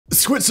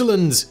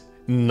Switzerland,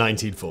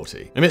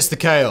 1940. Amidst the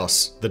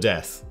chaos, the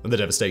death, and the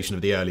devastation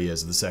of the early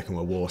years of the Second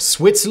World War,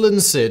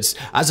 Switzerland sits,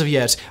 as of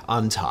yet,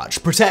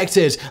 untouched,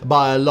 protected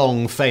by a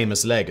long,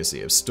 famous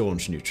legacy of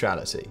staunch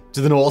neutrality. To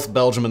the north,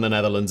 Belgium and the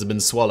Netherlands have been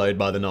swallowed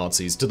by the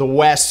Nazis. To the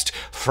west,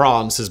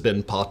 France has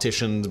been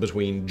partitioned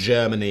between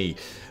Germany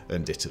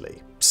and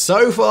Italy.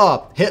 So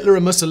far, Hitler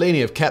and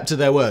Mussolini have kept to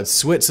their word.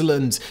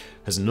 Switzerland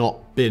has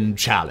not been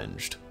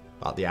challenged.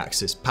 But the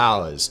Axis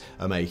powers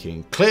are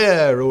making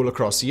clear all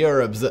across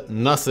Europe that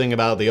nothing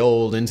about the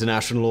old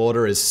international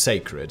order is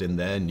sacred in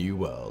their new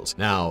world.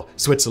 Now,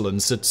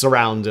 Switzerland sits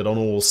surrounded on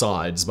all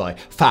sides by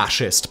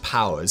fascist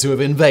powers who have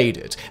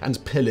invaded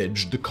and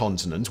pillaged the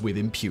continent with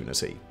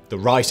impunity. The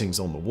writing's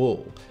on the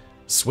wall.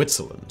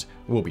 Switzerland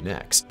will be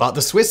next. But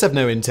the Swiss have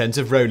no intent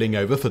of rolling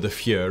over for the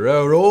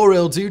Führer or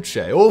Il Duce,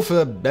 or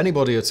for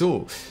anybody at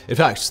all. In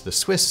fact, the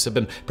Swiss have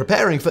been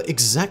preparing for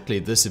exactly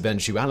this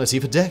eventuality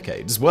for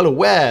decades, well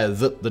aware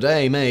that the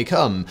day may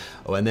come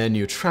when their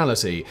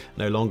neutrality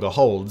no longer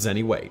holds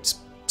any weight.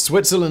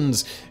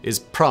 Switzerland is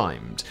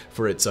primed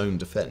for its own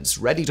defense,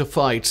 ready to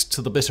fight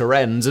to the bitter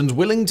end and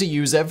willing to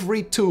use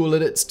every tool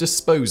at its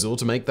disposal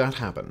to make that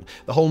happen.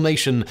 The whole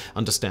nation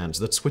understands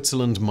that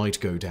Switzerland might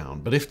go down,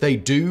 but if they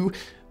do,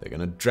 they're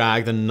gonna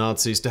drag the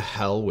Nazis to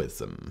hell with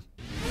them.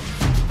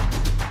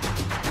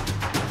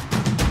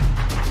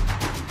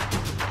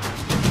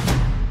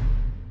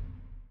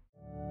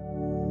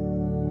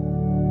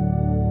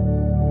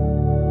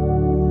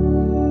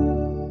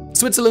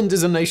 Switzerland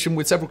is a nation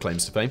with several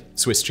claims to fame.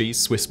 Swiss cheese,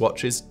 Swiss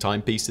watches,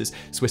 timepieces,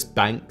 Swiss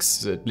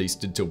banks, at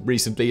least until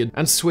recently,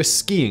 and Swiss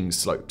skiing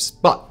slopes.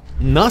 But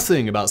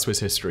nothing about Swiss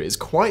history is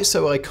quite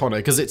so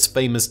iconic as its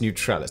famous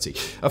neutrality,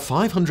 a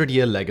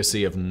 500-year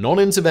legacy of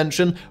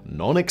non-intervention,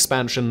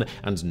 non-expansion,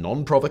 and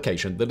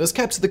non-provocation that has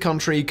kept the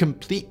country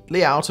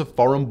completely out of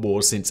foreign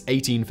wars since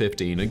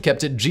 1815 and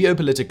kept it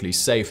geopolitically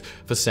safe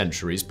for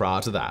centuries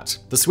prior to that.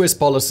 The Swiss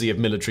policy of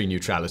military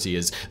neutrality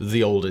is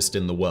the oldest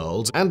in the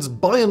world, and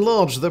by and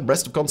large, the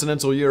rest of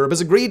continental Europe has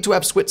agreed to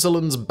have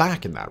Switzerland's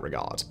back in that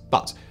regard.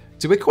 But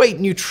to equate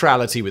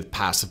neutrality with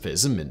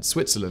pacifism, in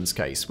Switzerland's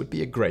case, would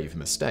be a grave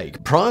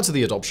mistake. Prior to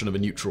the adoption of a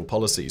neutral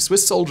policy,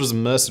 Swiss soldiers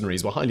and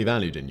mercenaries were highly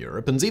valued in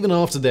Europe, and even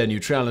after their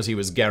neutrality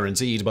was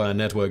guaranteed by a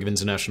network of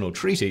international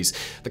treaties,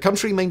 the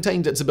country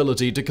maintained its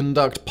ability to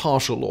conduct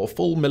partial or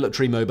full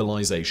military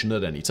mobilization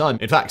at any time.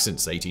 In fact,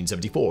 since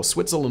 1874,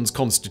 Switzerland's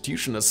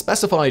constitution has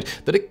specified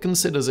that it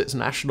considers its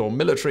national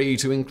military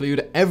to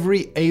include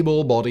every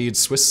able-bodied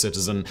Swiss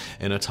citizen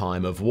in a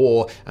time of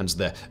war, and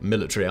their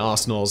military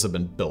arsenals have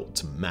been built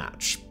to match.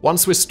 One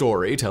Swiss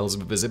story tells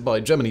of a visit by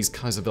Germany's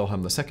Kaiser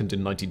Wilhelm II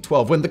in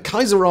 1912, when the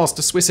Kaiser asked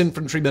a Swiss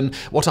infantryman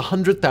what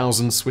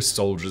 100,000 Swiss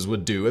soldiers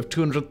would do if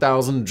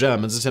 200,000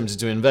 Germans attempted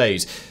to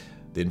invade.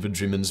 The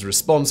infantryman's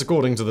response,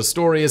 according to the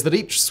story, is that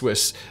each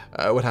Swiss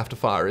would have to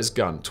fire his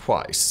gun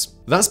twice.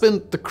 That's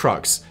been the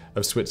crux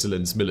of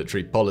Switzerland's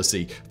military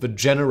policy for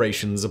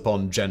generations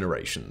upon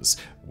generations.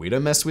 We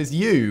don't mess with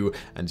you,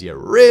 and you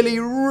really,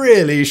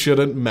 really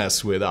shouldn't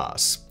mess with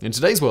us. In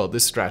today's world,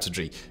 this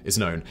strategy is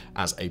known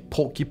as a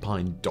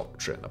porcupine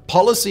doctrine, a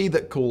policy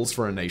that calls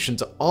for a nation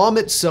to arm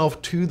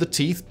itself to the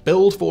teeth,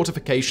 build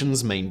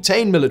fortifications,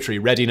 maintain military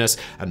readiness,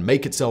 and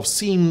make itself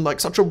seem like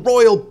such a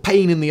royal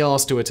pain in the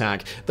ass to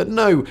attack that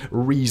no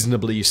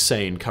reasonably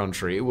sane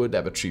country would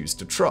ever choose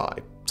to try.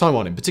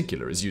 Taiwan in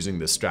particular is using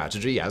this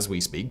strategy as we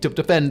speak to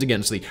defend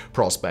against the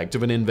prospect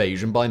of an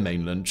invasion by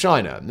mainland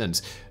China.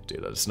 And do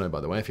let us know,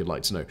 by the way, if you'd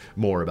like to know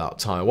more about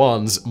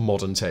Taiwan's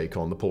modern take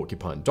on the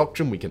porcupine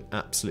doctrine. We can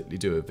absolutely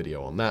do a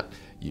video on that.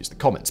 Use the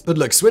comments. But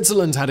look,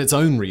 Switzerland had its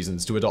own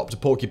reasons to adopt a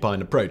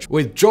porcupine approach,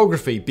 with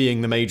geography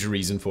being the major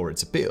reason for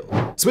its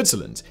appeal.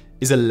 Switzerland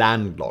is a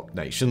landlocked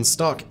nation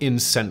stuck in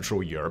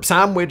Central Europe,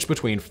 sandwiched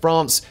between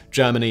France,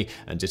 Germany,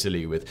 and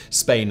Italy, with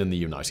Spain and the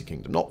United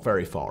Kingdom not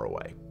very far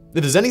away.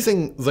 If there's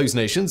anything those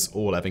nations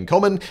all have in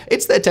common,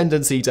 it's their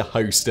tendency to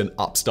host an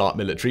upstart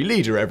military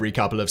leader every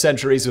couple of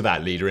centuries, with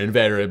that leader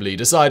invariably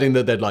deciding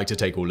that they'd like to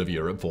take all of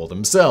Europe for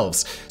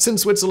themselves.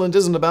 Since Switzerland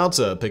isn't about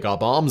to pick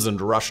up arms and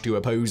rush to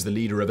oppose the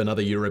leader of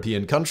another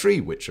European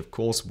country, which of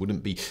course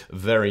wouldn't be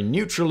very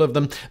neutral of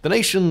them, the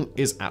nation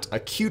is at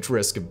acute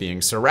risk of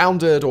being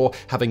surrounded or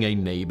having a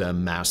neighbor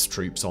mass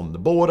troops on the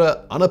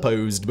border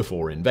unopposed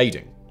before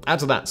invading. Add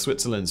to that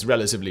Switzerland's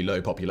relatively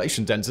low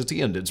population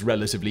density and its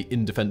relatively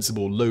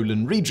indefensible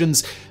lowland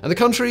regions, and the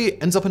country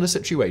ends up in a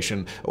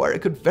situation where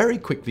it could very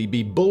quickly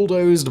be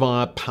bulldozed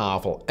by a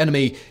powerful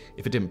enemy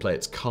if it didn't play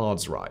its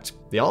cards right.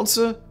 The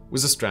answer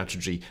was a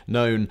strategy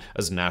known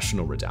as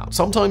national redoubt,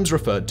 sometimes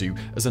referred to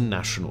as a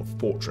national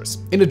fortress.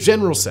 In a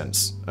general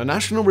sense, a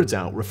national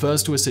redoubt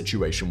refers to a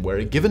situation where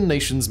a given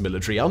nation's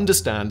military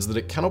understands that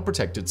it cannot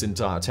protect its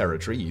entire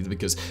territory, either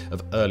because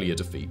of earlier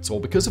defeats or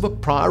because of a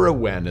prior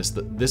awareness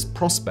that this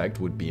prospect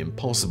would be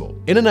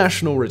impossible. In a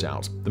national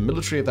redoubt, the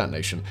military of that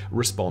nation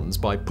responds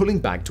by pulling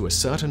back to a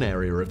certain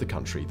area of the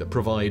country that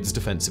provides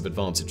defensive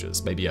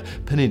advantages, maybe a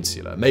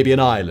peninsula, maybe an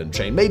island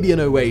chain, maybe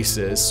an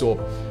oasis, or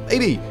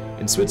maybe,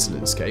 in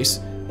Switzerland's case,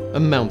 a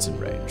mountain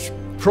range.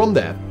 From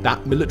there,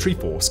 that military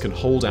force can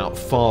hold out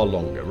far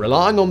longer,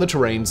 relying on the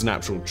terrain's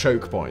natural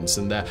choke points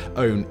and their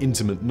own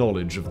intimate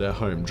knowledge of their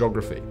home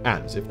geography.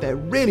 And if they're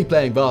really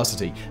playing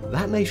varsity,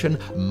 that nation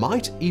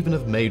might even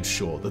have made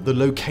sure that the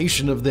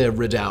location of their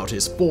redoubt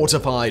is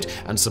fortified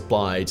and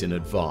supplied in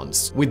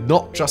advance, with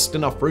not just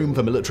enough room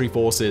for military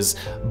forces,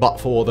 but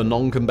for the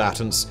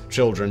non-combatants,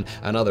 children,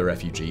 and other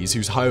refugees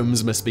whose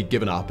homes must be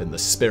given up in the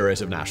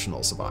spirit of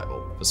national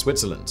survival. For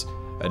Switzerland,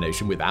 a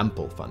nation with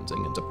ample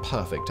funding and a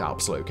perfect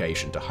Alps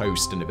location to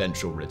host an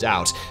eventual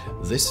redoubt,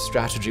 this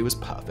strategy was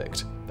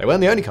perfect. They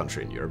weren't the only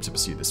country in Europe to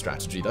pursue this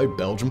strategy, though.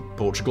 Belgium,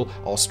 Portugal,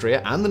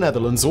 Austria, and the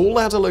Netherlands all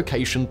had a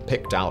location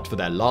picked out for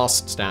their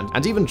last stand,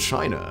 and even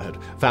China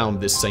had found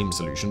this same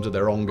solution to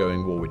their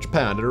ongoing war with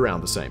Japan at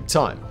around the same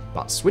time.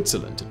 But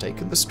Switzerland had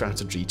taken the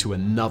strategy to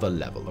another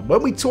level, and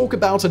when we talk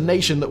about a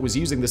nation that was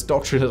using this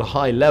doctrine at a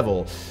high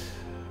level,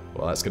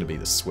 well, that's going to be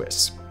the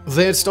Swiss.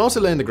 They had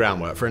started laying the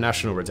groundwork for a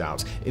national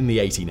redoubt in the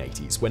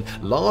 1880s, when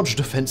large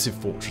defensive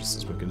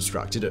fortresses were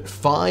constructed at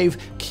 5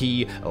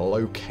 key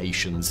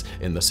locations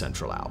in the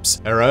Central Alps: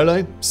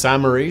 Airolo,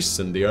 Saint-Maurice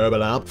and the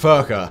Oberalp,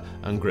 Furka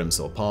and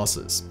Grimsel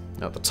passes.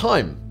 At the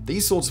time,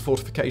 these sorts of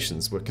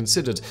fortifications were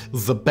considered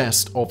the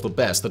best of the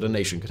best that a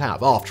nation could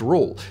have. After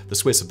all, the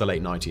Swiss of the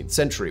late 19th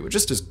century were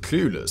just as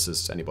clueless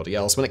as anybody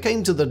else when it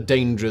came to the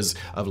dangers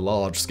of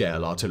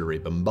large-scale artillery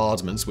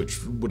bombardments,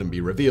 which wouldn't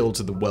be revealed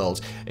to the world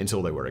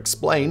until they were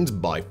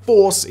explained by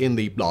force in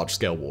the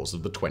large-scale wars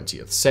of the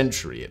 20th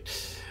century.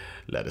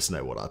 Let us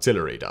know what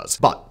artillery does.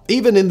 But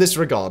even in this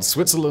regard,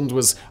 Switzerland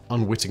was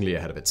unwittingly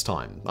ahead of its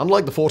time.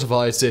 Unlike the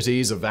fortified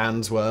cities of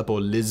Antwerp or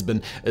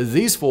Lisbon,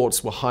 these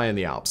forts were high in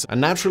the Alps, a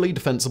naturally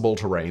defensible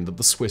terrain that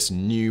the Swiss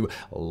knew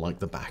like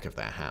the back of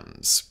their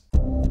hands.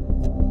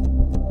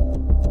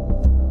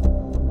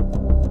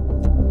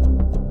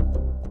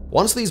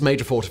 Once these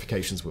major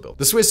fortifications were built,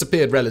 the Swiss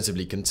appeared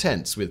relatively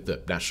content with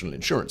the national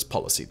insurance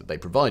policy that they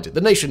provided.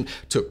 The nation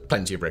took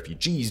plenty of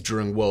refugees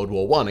during World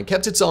War I and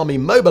kept its army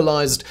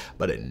mobilized,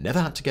 but it never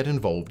had to get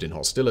involved in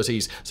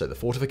hostilities, so the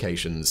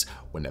fortifications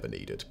were never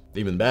needed.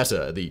 Even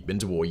better, the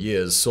interwar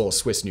years saw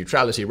Swiss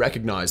neutrality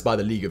recognized by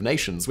the League of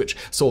Nations, which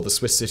saw the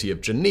Swiss city of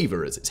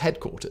Geneva as its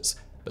headquarters.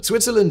 But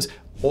Switzerland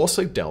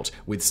also dealt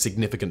with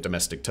significant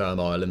domestic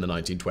turmoil in the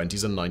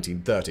 1920s and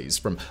 1930s,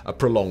 from a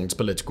prolonged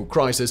political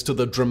crisis to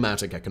the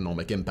dramatic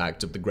economic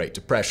impact of the Great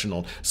Depression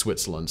on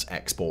Switzerland's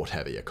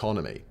export-heavy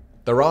economy.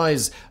 The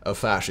rise of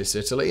fascist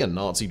Italy and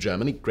Nazi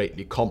Germany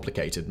greatly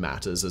complicated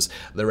matters as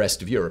the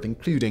rest of Europe,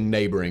 including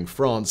neighboring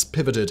France,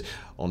 pivoted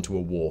onto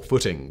a war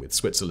footing, with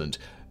Switzerland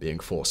being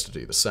forced to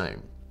do the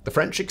same. The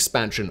French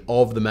expansion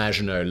of the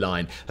Maginot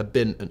Line had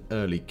been an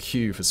early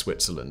cue for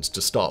Switzerland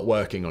to start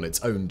working on its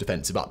own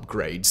defensive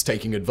upgrades,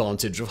 taking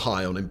advantage of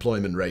high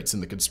unemployment rates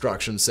in the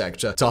construction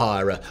sector to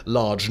hire a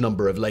large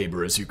number of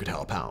laborers who could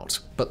help out.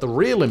 But the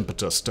real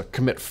impetus to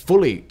commit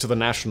fully to the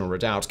national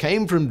redoubt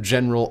came from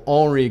General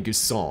Henri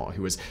Guisan,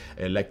 who was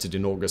elected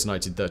in August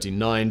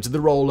 1939 to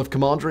the role of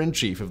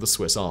Commander-in-Chief of the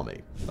Swiss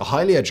Army. A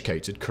highly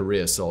educated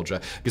career soldier,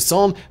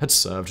 Guisan had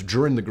served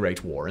during the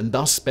Great War and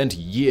thus spent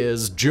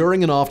years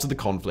during and after the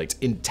conflict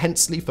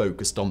intensely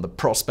focused on the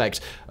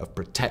prospect of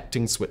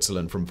protecting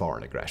Switzerland from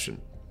foreign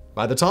aggression.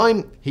 By the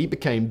time he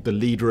became the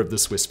leader of the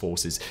Swiss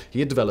forces, he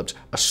had developed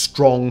a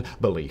strong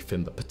belief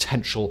in the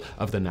potential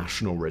of the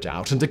national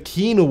redoubt and a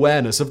keen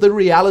awareness of the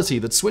reality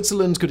that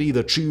Switzerland could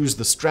either choose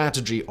the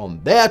strategy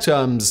on their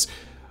terms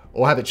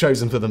or have it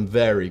chosen for them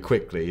very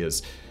quickly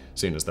as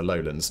soon as the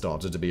lowlands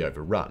started to be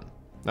overrun.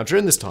 Now,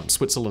 during this time,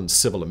 Switzerland's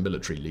civil and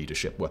military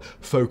leadership were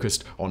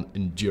focused on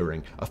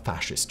enduring a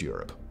fascist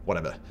Europe,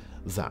 whatever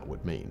that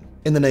would mean.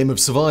 In the name of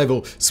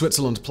survival,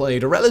 Switzerland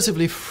played a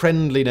relatively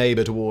friendly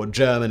neighbor toward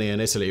Germany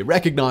and Italy,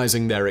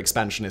 recognizing their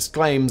expansionist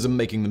claims and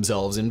making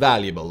themselves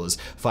invaluable as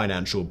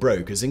financial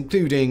brokers,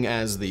 including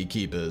as the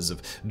keepers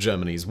of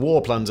Germany's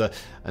war plunder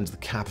and the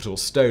capital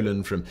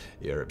stolen from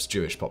Europe's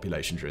Jewish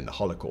population during the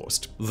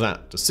Holocaust.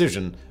 That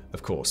decision,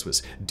 of course,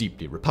 was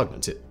deeply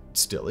repugnant. It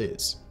still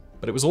is.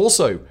 But it was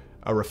also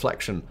a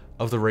reflection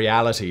of the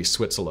reality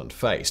Switzerland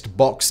faced,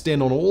 boxed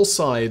in on all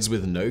sides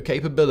with no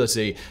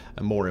capability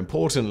and, more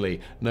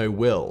importantly, no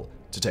will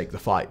to take the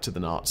fight to the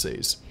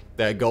Nazis.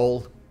 Their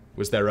goal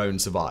was their own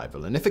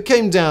survival, and if it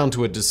came down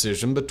to a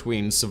decision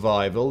between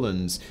survival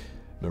and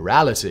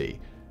morality,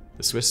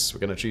 the Swiss were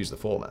going to choose the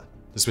former.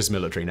 The Swiss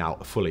military, now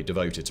fully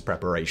devoted to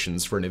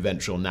preparations for an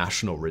eventual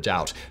national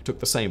redoubt, took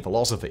the same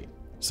philosophy: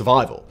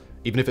 survival,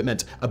 even if it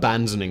meant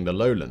abandoning the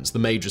lowlands, the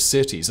major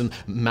cities, and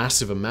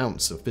massive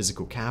amounts of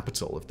physical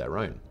capital of their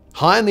own.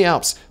 High in the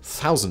Alps,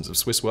 thousands of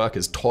Swiss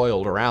workers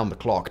toiled around the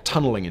clock,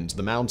 tunneling into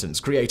the mountains,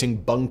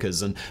 creating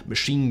bunkers and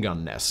machine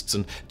gun nests,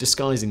 and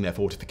disguising their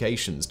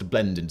fortifications to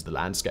blend into the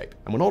landscape.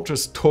 And we're not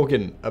just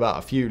talking about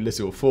a few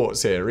little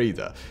forts here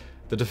either.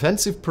 The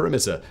defensive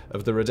perimeter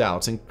of the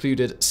redoubt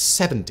included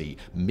 70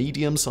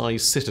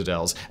 medium-sized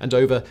citadels and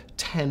over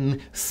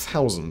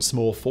 10,000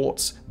 small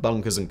forts,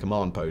 bunkers, and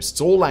command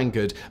posts, all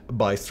anchored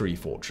by 3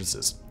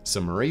 fortresses: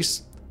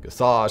 Saint-Maurice,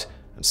 Deterred,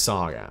 and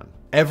Sagan.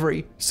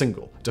 Every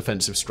single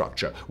defensive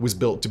structure was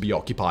built to be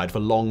occupied for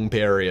long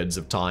periods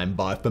of time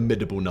by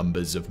formidable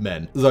numbers of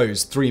men.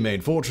 Those 3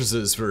 main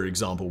fortresses, for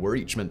example, were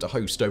each meant to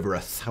host over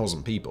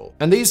 1,000 people.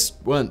 And these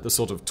weren't the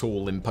sort of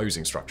tall,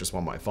 imposing structures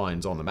one might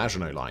find on the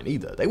Maginot Line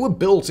either. They were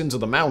built into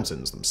the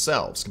mountains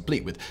themselves,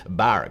 complete with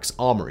barracks,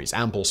 armories,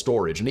 ample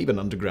storage, and even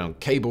underground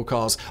cable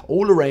cars,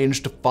 all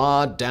arranged to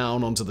fire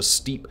down onto the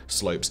steep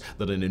slopes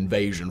that an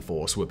invasion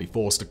force would be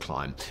forced to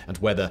climb, and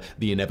weather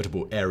the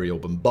inevitable aerial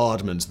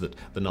bombardment that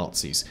the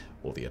Nazis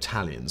or the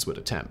Italians would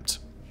attempt.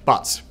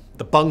 But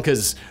the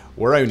bunkers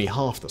were only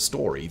half the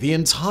story. The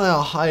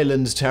entire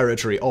highland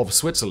territory of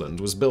Switzerland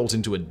was built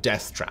into a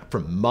death trap,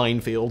 from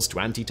minefields to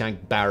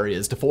anti-tank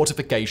barriers to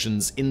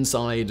fortifications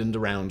inside and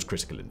around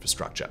critical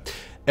infrastructure.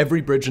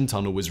 Every bridge and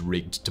tunnel was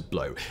rigged to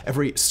blow.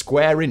 Every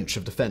square inch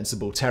of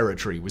defensible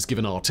territory was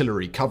given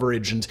artillery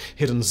coverage, and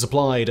hidden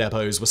supply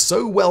depots were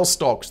so well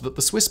stocked that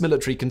the Swiss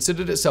military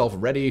considered itself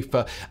ready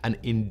for an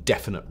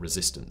indefinite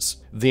resistance.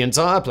 The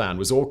entire plan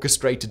was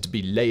orchestrated to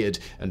be layered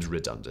and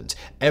redundant.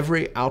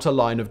 Every outer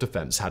line of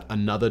defense had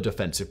another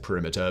defensive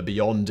perimeter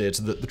beyond it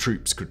that the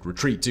troops could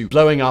retreat to,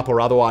 blowing up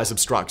or otherwise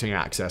obstructing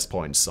access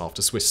points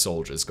after Swiss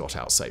soldiers got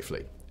out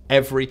safely.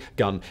 Every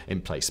gun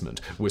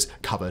emplacement was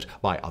covered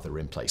by other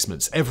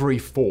emplacements. Every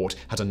fort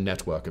had a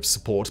network of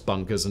support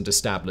bunkers and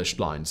established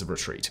lines of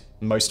retreat.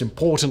 Most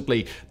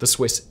importantly, the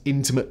Swiss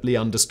intimately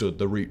understood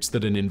the routes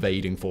that an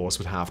invading force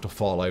would have to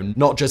follow,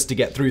 not just to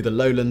get through the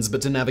lowlands,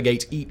 but to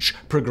navigate each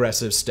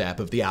progressive step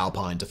of the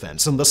Alpine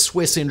defense. And the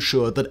Swiss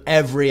ensured that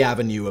every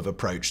avenue of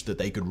approach that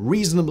they could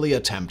reasonably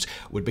attempt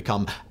would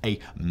become a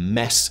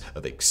mess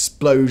of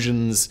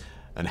explosions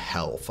and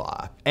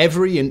hellfire.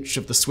 Every inch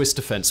of the Swiss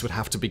defense would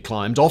have to be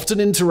climbed,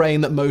 often in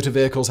terrain that motor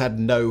vehicles had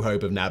no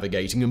hope of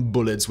navigating, and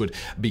bullets would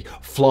be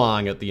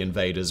flying at the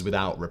invaders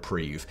without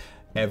reprieve,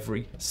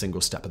 every single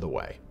step of the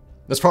way.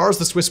 As far as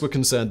the Swiss were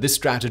concerned, this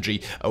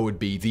strategy would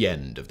be the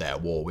end of their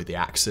war with the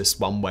Axis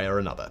one way or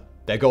another.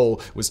 Their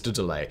goal was to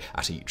delay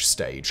at each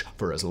stage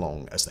for as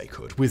long as they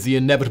could, with the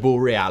inevitable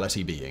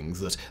reality being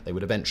that they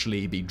would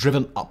eventually be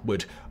driven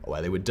upward,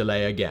 where they would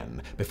delay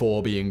again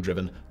before being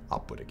driven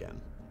upward again.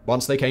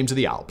 Once they came to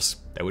the Alps,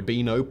 there would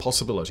be no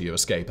possibility of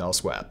escape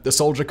elsewhere. The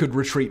soldier could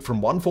retreat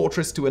from one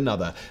fortress to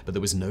another, but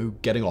there was no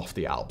getting off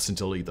the Alps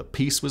until either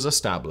peace was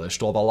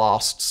established or the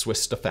last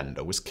Swiss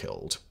defender was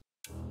killed.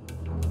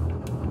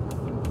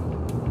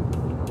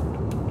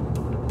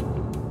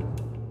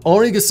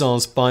 Henri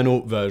Guessin's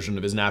final version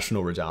of his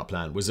national redoubt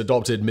plan was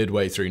adopted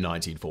midway through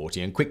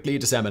 1940 and quickly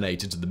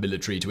disseminated to the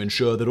military to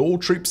ensure that all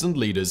troops and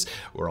leaders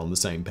were on the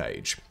same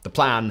page. The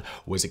plan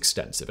was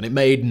extensive, and it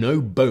made no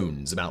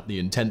bones about the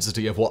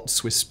intensity of what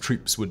Swiss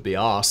troops would be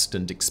asked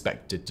and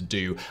expected to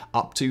do,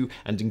 up to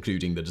and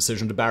including the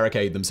decision to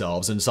barricade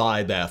themselves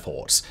inside their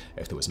forts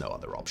if there was no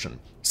other option.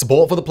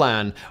 Support for the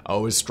plan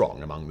was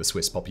strong among the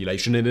Swiss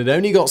population, and it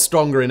only got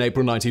stronger in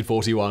April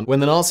 1941 when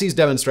the Nazis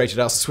demonstrated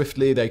how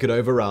swiftly they could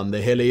overrun the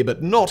hilly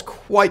but not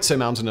quite so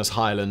mountainous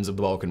highlands of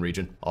the Balkan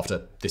region.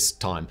 After this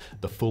time,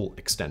 the full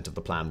extent of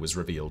the plan was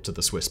revealed to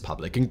the Swiss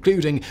public,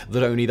 including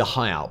that only the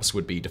High Alps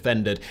would be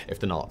defended if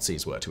the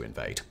Nazis were to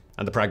invade.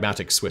 And the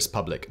pragmatic Swiss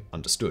public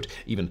understood,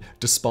 even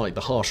despite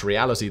the harsh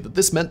reality that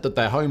this meant that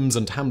their homes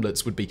and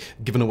hamlets would be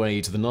given away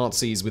to the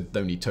Nazis with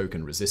only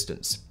token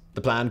resistance.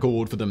 The plan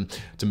called for them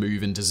to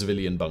move into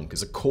civilian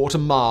bunkers a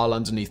quarter-mile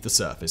underneath the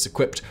surface,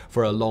 equipped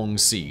for a long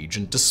siege,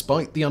 and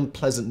despite the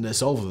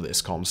unpleasantness of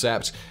this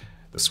concept,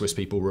 the Swiss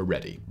people were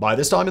ready. By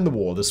this time in the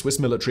war, the Swiss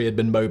military had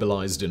been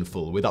mobilized in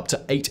full, with up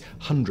to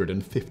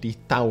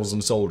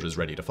 850,000 soldiers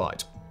ready to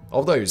fight.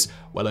 Of those,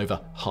 well over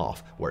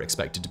half were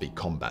expected to be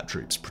combat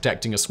troops,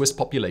 protecting a Swiss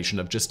population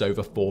of just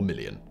over 4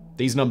 million.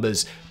 These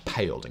numbers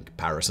paled in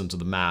comparison to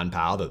the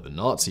manpower that the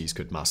Nazis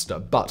could muster,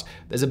 but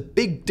there's a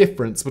big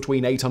difference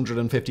between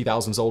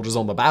 850,000 soldiers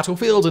on the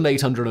battlefield and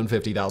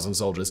 850,000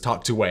 soldiers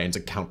tucked away into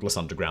countless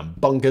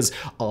underground bunkers,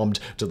 armed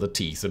to the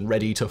teeth and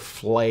ready to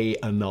flay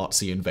a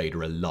Nazi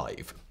invader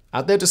alive.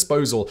 At their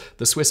disposal,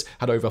 the Swiss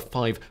had over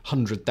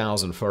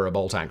 500,000 Furrer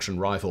bolt-action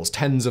rifles,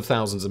 tens of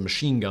thousands of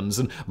machine guns,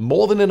 and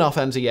more than enough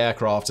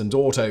anti-aircraft and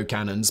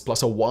auto-cannons,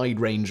 plus a wide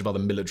range of other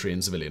military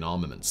and civilian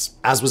armaments.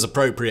 As was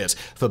appropriate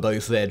for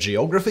both their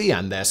geography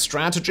and their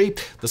strategy,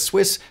 the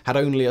Swiss had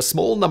only a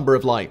small number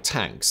of light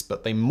tanks,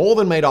 but they more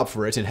than made up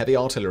for it in heavy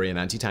artillery and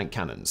anti-tank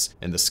cannons.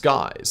 In the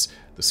skies,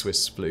 the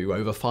Swiss flew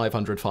over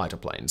 500 fighter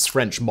planes,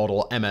 French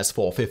model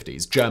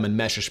MS-450s, German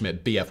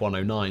Messerschmitt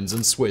Bf-109s,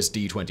 and Swiss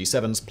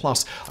D-27s,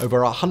 plus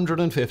over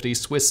 150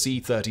 Swiss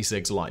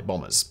C-36 light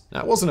bombers. Now,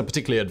 it wasn't a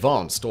particularly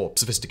advanced or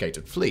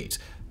sophisticated fleet,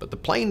 but the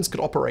planes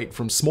could operate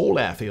from small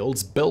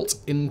airfields built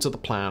into the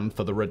plan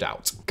for the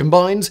Redoubt.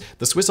 Combined,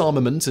 the Swiss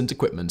armament and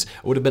equipment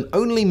would have been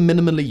only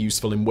minimally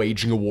useful in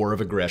waging a war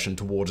of aggression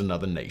toward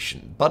another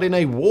nation, but in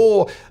a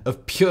war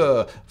of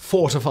pure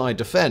fortified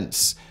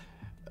defense,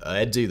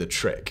 it'd do the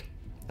trick.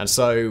 And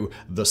so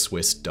the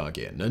Swiss dug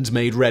in and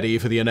made ready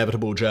for the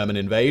inevitable German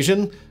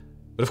invasion.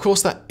 But But of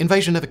course, that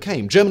invasion never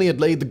came. Germany had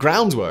laid the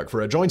groundwork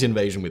for a joint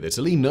invasion with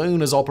Italy,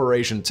 known as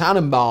Operation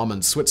Tannenbaum,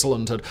 and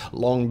Switzerland had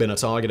long been a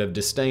target of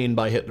disdain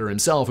by Hitler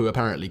himself, who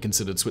apparently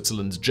considered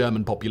Switzerland's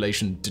German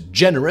population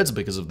degenerate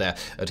because of their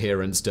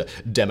adherence to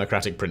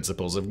democratic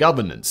principles of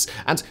governance.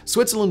 And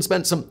Switzerland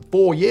spent some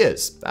 4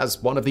 years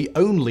as one of the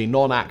only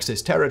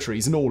non-Axis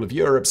territories in all of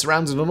Europe,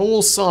 surrounded on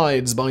all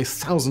sides by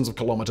thousands of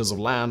kilometers of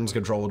land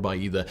controlled by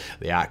either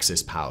the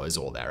Axis powers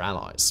or their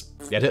allies.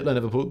 Yet Hitler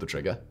never pulled the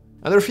trigger.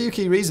 And there are a few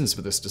key reasons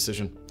for this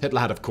decision.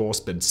 Hitler had, of course,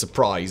 been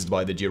surprised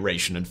by the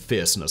duration and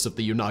fierceness of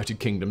the United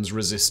Kingdom's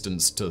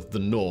resistance to the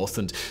north,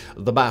 and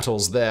the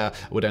battles there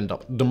would end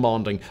up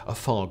demanding a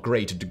far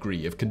greater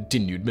degree of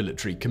continued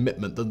military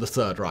commitment than the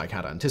Third Reich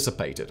had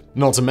anticipated.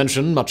 Not to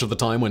mention, much of the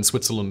time when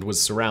Switzerland was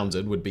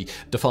surrounded would be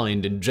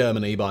defined in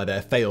Germany by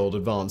their failed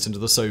advance into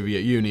the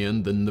Soviet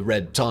Union, then the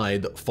red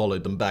tide that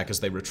followed them back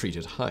as they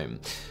retreated home.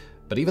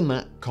 But even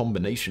that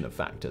combination of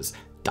factors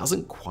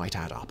doesn't quite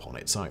add up on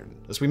its own.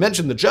 As we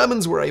mentioned, the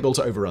Germans were able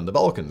to overrun the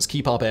Balkans,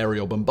 keep up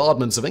aerial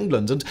bombardments of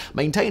England, and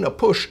maintain a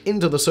push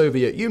into the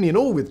Soviet Union,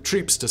 all with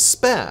troops to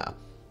spare.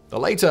 The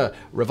later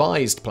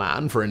revised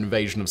plan for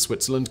invasion of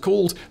Switzerland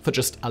called for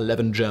just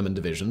 11 German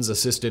divisions,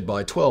 assisted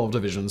by 12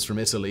 divisions from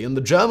Italy, and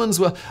the Germans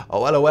were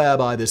well aware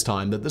by this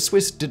time that the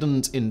Swiss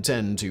didn't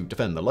intend to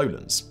defend the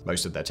lowlands.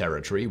 Most of their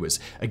territory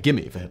was a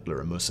gimme for Hitler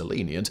and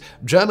Mussolini, and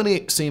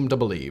Germany seemed to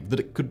believe that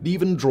it could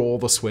even draw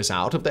the Swiss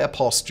out of their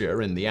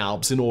posture in the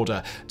Alps in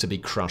order to be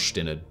crushed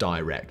in a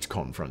direct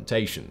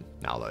confrontation.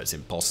 Now, though it's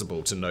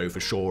impossible to know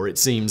for sure, it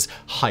seems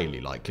highly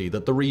likely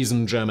that the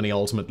reason Germany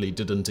ultimately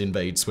didn't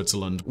invade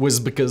Switzerland was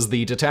because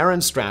the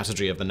deterrent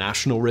strategy of the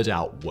National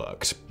Redoubt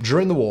worked.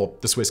 During the war,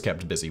 the Swiss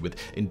kept busy with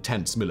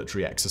intense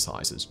military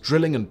exercises,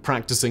 drilling and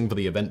practicing for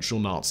the eventual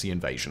Nazi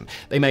invasion.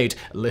 They made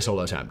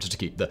little attempt to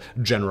keep the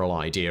general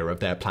idea of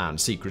their plan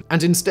secret,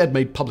 and instead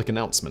made public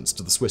announcements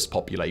to the Swiss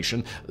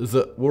population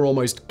that were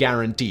almost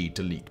guaranteed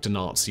to leak to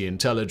Nazi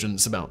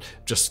intelligence about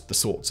just the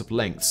sorts of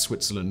lengths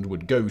Switzerland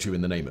would go to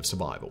in the name of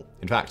survival.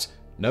 In fact,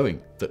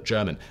 knowing that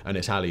German and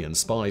Italian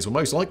spies were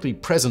most likely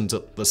present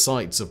at the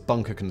sites of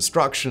bunker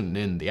construction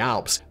in the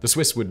Alps, the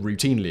Swiss would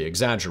routinely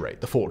exaggerate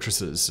the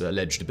fortress's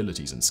alleged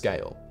abilities and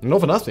scale. And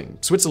not for nothing,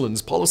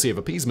 Switzerland's policy of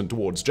appeasement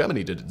towards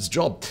Germany did its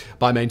job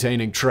by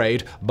maintaining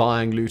trade,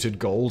 buying looted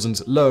gold,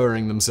 and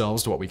lowering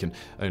themselves to what we can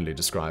only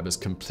describe as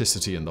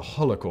complicity in the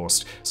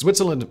Holocaust.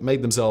 Switzerland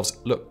made themselves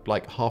look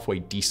like halfway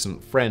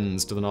decent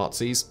friends to the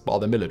Nazis, while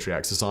their military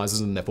exercises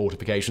and their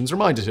fortifications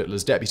reminded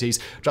Hitler's deputies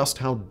just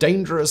how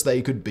dangerous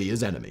they could be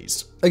as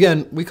enemies.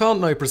 Again, we can't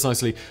know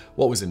precisely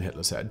what was in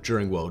Hitler's head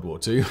during World War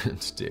II,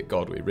 and dear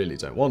God, we really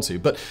don't want to,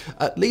 but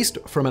at least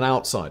from an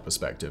outside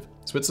perspective,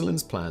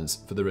 Switzerland's plans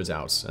for the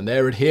Redoubt and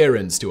their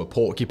adherence to a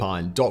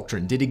porcupine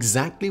doctrine did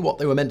exactly what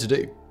they were meant to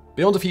do.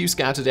 Beyond a few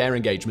scattered air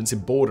engagements in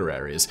border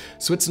areas,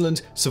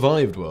 Switzerland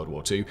survived World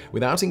War II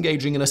without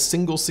engaging in a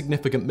single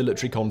significant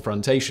military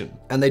confrontation,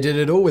 and they did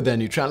it all with their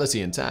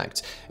neutrality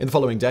intact. In the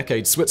following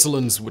decades,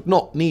 Switzerland would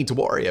not need to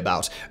worry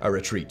about a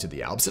retreat to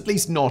the Alps, at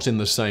least not in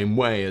the same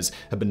way as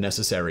had been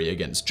necessary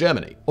against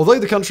Germany. Although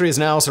the country is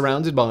now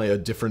surrounded by a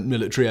different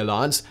military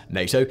alliance,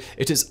 NATO,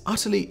 it is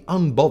utterly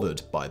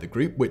unbothered by the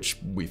group, which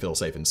we feel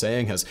safe in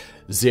saying has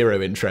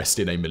zero interest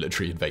in a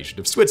military invasion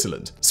of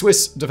Switzerland.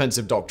 Swiss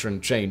defensive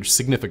doctrine changed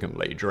significantly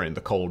during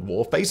the Cold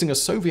War, facing a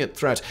Soviet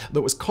threat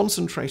that was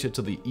concentrated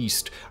to the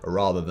east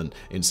rather than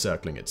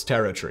encircling its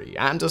territory.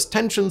 And as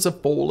tensions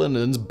have fallen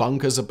and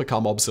bunkers have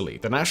become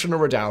obsolete, the National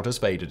Redoubt has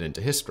faded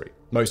into history.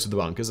 Most of the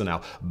bunkers are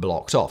now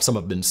blocked off. Some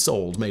have been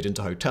sold, made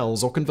into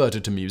hotels, or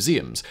converted to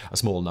museums. A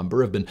small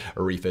number have been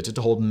refitted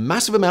to hold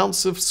massive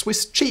amounts of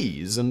Swiss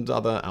cheese and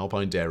other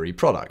Alpine dairy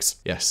products.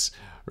 Yes,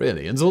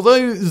 really. And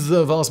although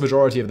the vast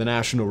majority of the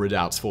National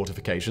Redoubt's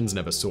fortifications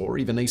never saw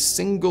even a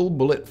single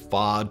bullet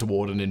fired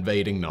toward an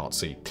invading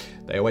Nazi,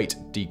 they await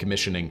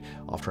decommissioning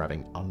after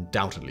having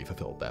undoubtedly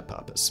fulfilled their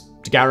purpose: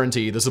 to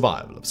guarantee the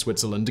survival of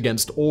Switzerland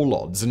against all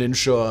odds and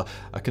ensure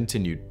a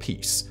continued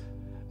peace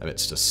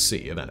amidst a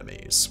sea of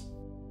enemies.